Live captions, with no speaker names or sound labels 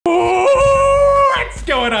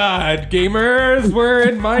Alright, gamers, we're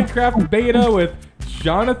in Minecraft beta with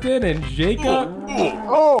Jonathan and Jacob.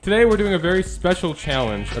 Today we're doing a very special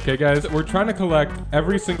challenge, okay guys? We're trying to collect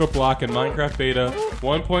every single block in Minecraft beta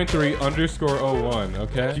 1.3_01,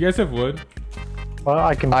 okay? Do you guys have wood? Well,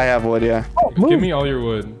 I have wood, yeah. Oh, give me all your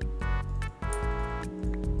wood.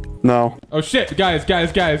 No. Oh shit, guys. Is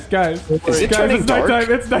it Guys, turning dark?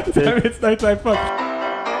 It's nighttime, fuck.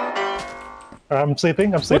 I'm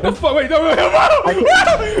sleeping. What the fuck? Wait, no.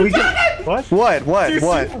 What? What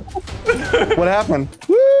happened?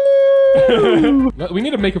 We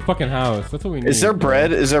need to make a fucking house. That's what we need. Is there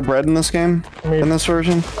bread? Is there bread in this game? In this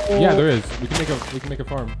version? Yeah, there is. We can make a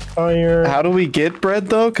farm. Fire. How do we get bread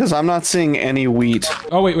though? Because I'm not seeing any wheat.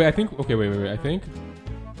 Oh wait, I think. Okay, wait. I think.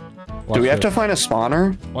 Do we have to find a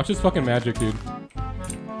spawner? Watch this fucking magic, dude.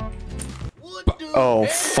 Oh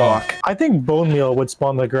fuck! I think bone meal would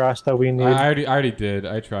spawn the grass that we need. I already did.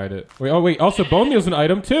 I tried it. Wait, oh wait. Also, bone meal's an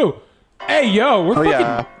item too. Hey yo, we're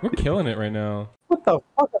killing it right now. What the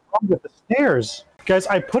fuck is wrong with the stairs? Guys,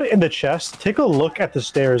 I put it in the chest. Take a look at the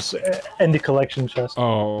stairs and the collection chest.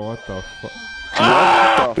 Oh, what the fuck?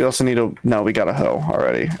 Ah! We also need a... No, we got a hoe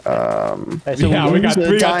already. Yeah, we got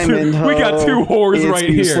two whores right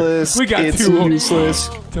here. We got two useless.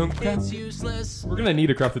 It's useless. We're gonna need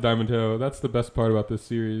to craft a diamond hoe. That's the best part about this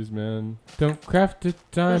series, man. Don't craft a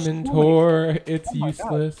diamond whore. It's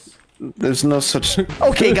useless. There's no such...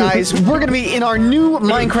 Okay, guys, we're gonna be in our new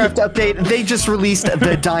Minecraft update. They just released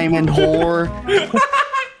the diamond whore.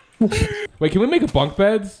 Wait, can we make a bunk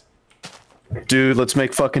beds? Dude, let's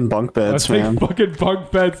make fucking bunk beds, man. Let's make fucking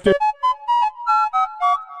bunk beds, dude.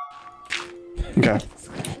 Okay.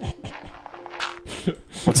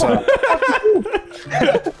 What's up?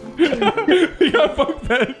 We got bunk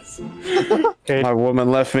beds. Okay. My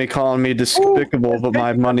woman left me calling me despicable, but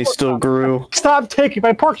my money still grew. Stop taking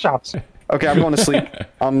my pork chops. Okay, I'm going to sleep.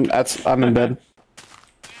 I'm in bed.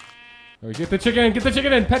 Get the chicken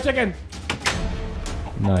in, pet chicken.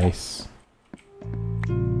 Nice.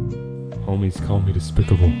 Homies call me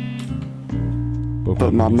despicable,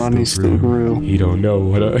 but my money still grew. He don't know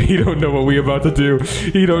what we about to do.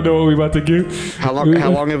 He don't know what we about to do. How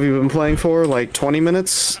long have you been playing for? Like 20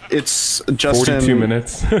 minutes? It's Justin. 42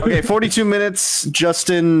 minutes. Okay, 42 minutes.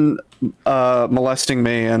 Justin molesting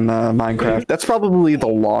me in Minecraft. That's probably the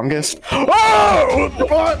longest. Oh!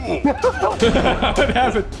 What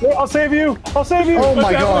happened? I'll save you. Oh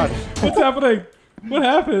my god! What's happening? What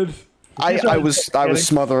happened? I was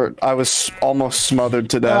smothered. I was almost smothered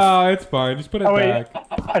to death. Oh, it's fine. Just put it back.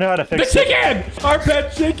 I know how to fix the chicken! Our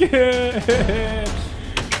pet chicken!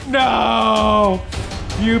 No!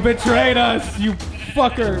 You betrayed us, you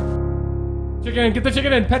fucker! Chicken, get the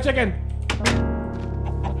chicken in, pet chicken!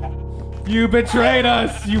 You betrayed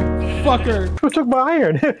us, you fucker! Who took my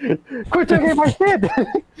iron? Quit taking my shit!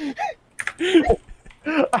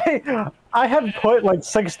 I had put like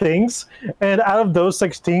 6 things, and out of those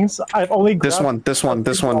 6 things, I've only grabbed this one.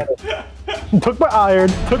 Took my iron,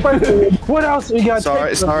 took my food. What else we got?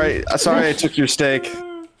 Sorry, I took your steak.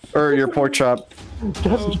 Or your pork chop.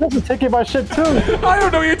 Justin's taking my shit too. I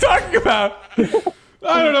don't know what you're talking about!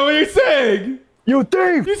 I don't know what you're saying! You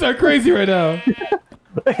thief! You sound crazy right now.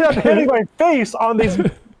 And I'm hitting my face on these...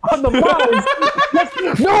 on the mines.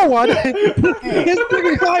 No one is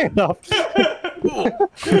thinking high enough.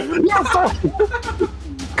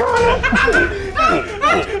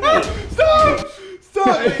 Stop! I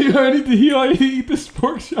need to heal. I need to eat this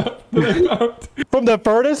pork chop that I found. From the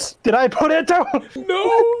furnace? Did I put it down?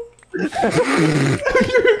 No! You're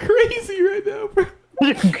crazy right now, bro.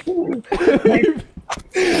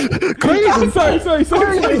 Crazy! Sorry.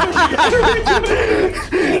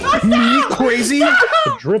 Me crazy?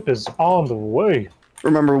 The drip is on the way.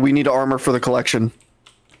 Remember, we need armor for the collection.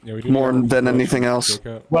 Yeah, we do more than anything else.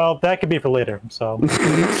 Well, that could be for later, so.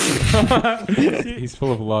 He's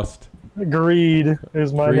full of lust. Greed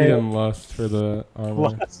is my name. Greed and lust for the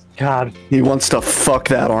armor. God. He wants to fuck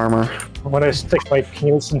that armor. When I stick my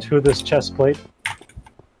penis into this chest plate.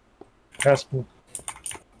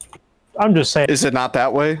 I'm just saying. Is it not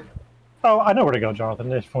that way? Oh, I know where to go,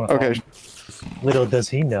 Jonathan. Okay. Little does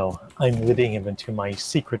he know, I'm leading him into my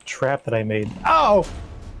secret trap that I made. Oh!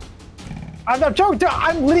 I'm not joking.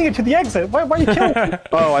 I'm leading it to the exit. Why are you killing me?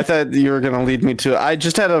 Oh, I thought you were gonna lead me to. I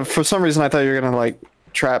just had a. For some reason, I thought you were gonna like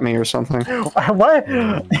trap me or something. What?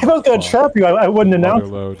 If I was gonna trap you, I wouldn't announce.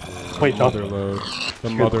 Load. Wait, mother load. The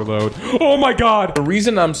mother load. Oh my god! The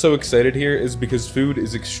reason I'm so excited here is because food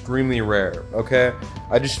is extremely rare. Okay,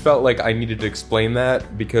 I just felt like I needed to explain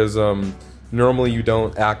that because normally you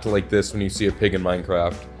don't act like this when you see a pig in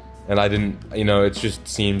Minecraft. And I didn't, you know, it just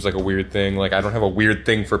seems like a weird thing. Like, I don't have a weird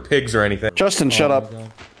thing for pigs or anything. Justin, shut up.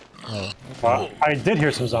 Oh. I did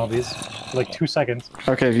hear some zombies. Like 2 seconds.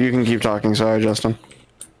 Okay, you can keep talking. Sorry, Justin.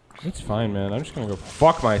 It's fine, man. I'm just gonna go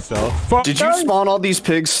fuck myself. Fuck. Did you spawn all these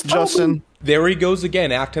pigs, Justin? There he goes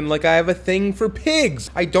again, acting like I have a thing for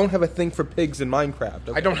pigs. I don't have a thing for pigs in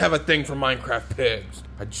Minecraft. I don't have a thing for Minecraft pigs.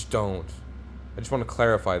 I just don't. I just want to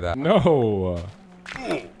clarify that. No.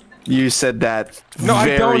 You said that no,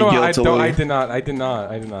 very I don't know. guiltily. I did not,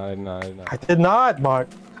 Mark. I did not.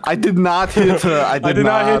 I did not hit her. I did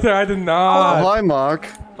not hit her. I did not. Oh, hi, Mark.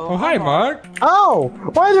 Oh, hi, Mark. Oh,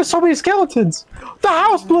 why are there so many skeletons? The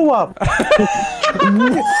house blew up.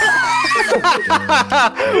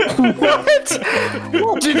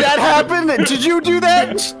 What? Did that happen? Did you do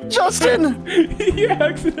that, Justin? Yeah,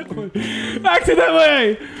 accidentally.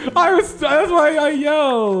 Accidentally. That's why I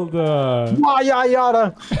yelled. Yada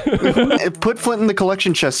yada. Put flint in the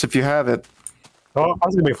collection chest if you have it. Oh, I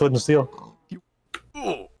was gonna make flint and steel.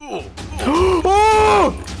 Oh!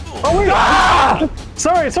 Oh wait! Ah!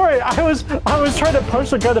 Sorry. I was trying to punch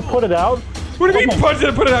the guy to put it out. What do you mean punch it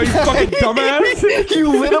and put it out, you fucking dumbass?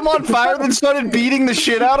 You lit him on fire, then started beating the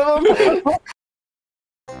shit out of him.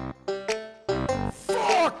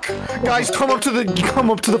 Fuck! Guys, come up to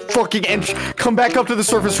the fucking edge. Come back up to the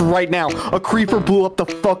surface right now. A creeper blew up the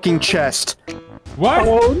fucking chest. What?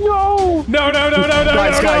 Oh no! No!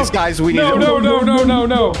 Guys, we need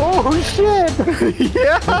no! Oh shit!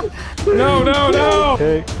 No!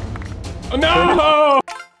 Okay. No!